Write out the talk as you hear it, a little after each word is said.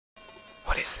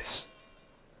What is this?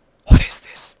 What is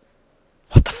this?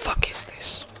 What the fuck is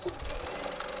this?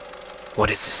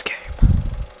 What is this game?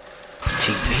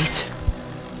 Teammate?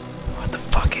 What the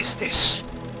fuck is this?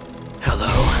 Hello?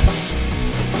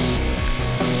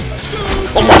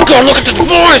 Oh my god, look at this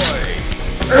voice!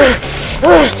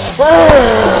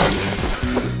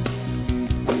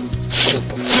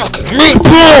 Super fucking meat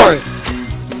boy!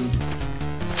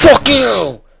 Fuck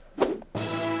you!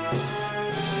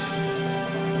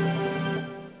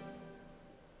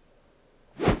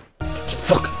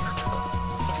 Fucking magical.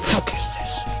 The fuck is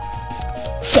this?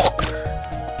 Fuck!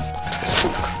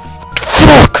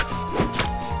 Fuck!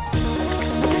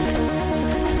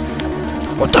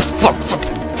 What the fuck?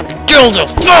 Fucking dildo!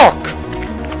 Fuck!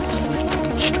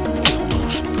 Fucking stupid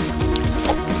dildos.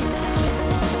 Fuck.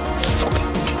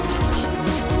 Fucking dildos.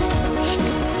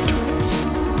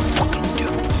 Fucking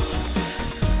dildos.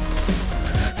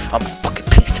 I'm a fucking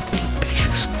piece of meat,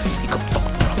 bitches. You can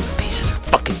fucking problem pieces of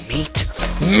fucking meat.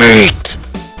 Meat!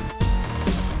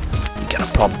 You got a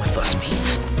problem with us,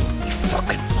 meat? You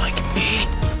fucking like meat?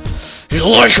 You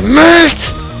like meat?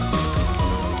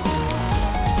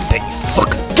 Bet you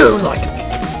fucking do like meat.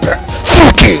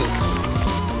 Fuck you!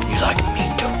 You like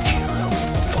meat, don't you?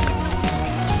 Fucking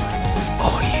meat.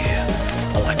 Oh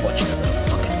yeah. I like watching that little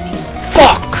fucking meat.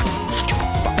 Fuck!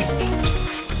 Stupid fucking meat.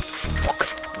 Fuck.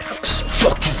 Now so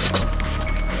fuck you.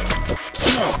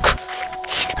 Fuck.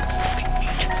 Stupid fucking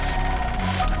meat.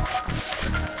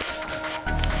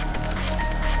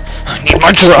 I need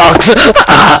my drugs!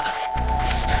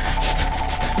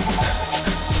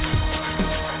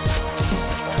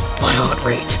 My heart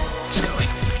rate is going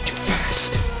too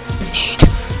fast. Need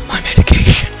my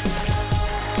medication.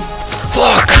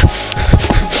 Fuck!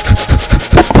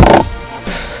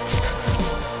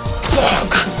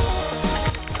 Fuck!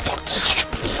 Fuck this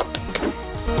stupid fucking game.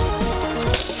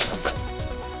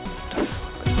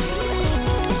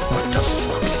 What the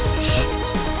fuck is this shit?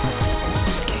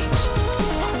 This game's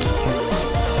fuck you.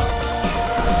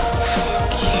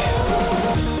 Fuck you.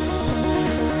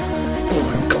 Oh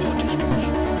my god, this game's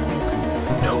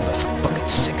Nova's fucking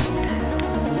sexy.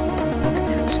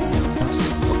 Fucking sexy. Nova's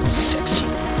fucking sexy.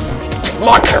 You can take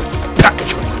my care fucking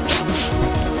package when you choose.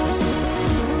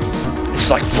 It's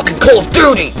like fucking Call of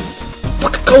Duty!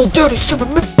 Fucking Call of Duty Super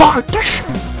Meat-Boy Edition!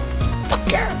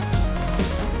 Fuck yeah!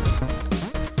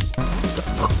 What the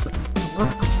fuck?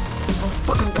 I'm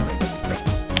fucking going to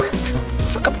bitch. I'm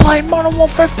fucking playing Modern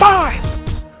Warfare 5!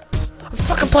 I'm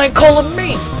fucking playing Call of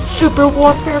Me! Super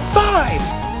Warfare 5!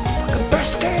 Fucking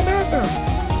best game ever!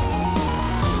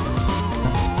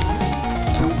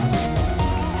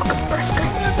 Fucking best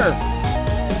game ever!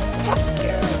 Fuck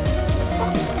yeah!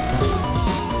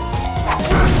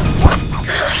 Fuck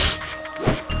yes!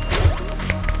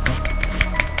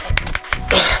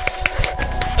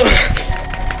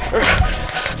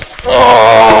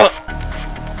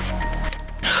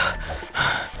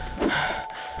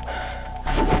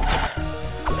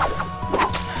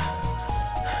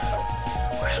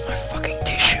 Where's my fucking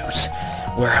tissues?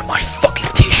 Where are my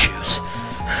fucking tissues?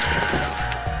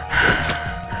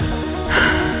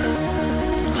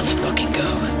 Let's fucking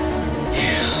go.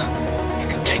 Yeah. You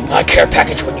can take my care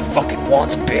package when you fucking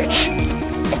want, bitch.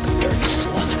 Fucking dirty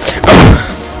slut.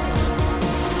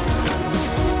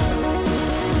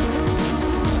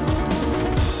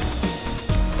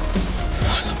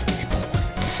 I love gay porn.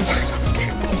 I love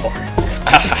gay porn.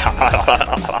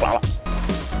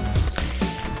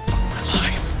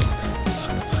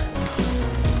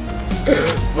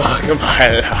 Fuck my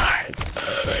life.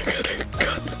 I gotta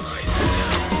cut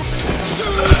myself.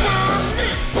 Super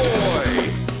Meat Boy!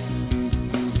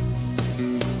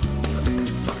 Look at that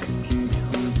fucking meat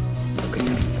move. Look at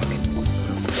that fucking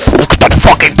move. Look at that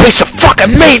fucking piece of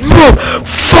fucking meat move!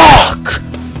 Fuck!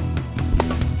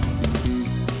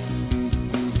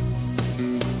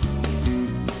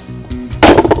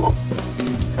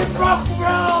 Rock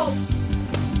rolls!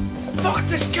 Fuck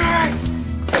this guy!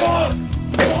 Fuck!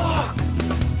 Fuck!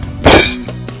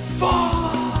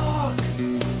 Fuck!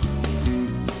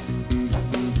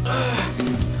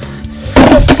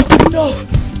 Oh fuck no!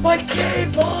 My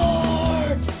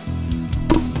keyboard!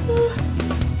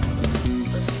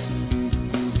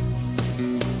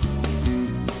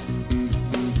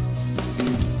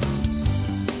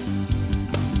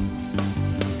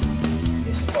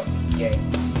 This fucking game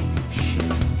is a piece of shit.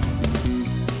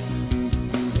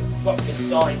 Who the fuck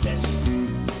designed this?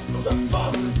 Who the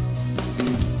fuck?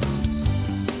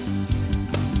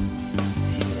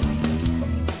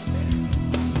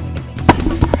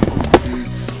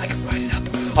 I can write it up.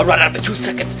 I'll write it up in 2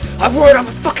 seconds. I'll write it up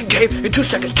a fucking game in 2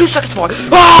 seconds. 2 seconds for it.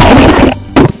 Oh!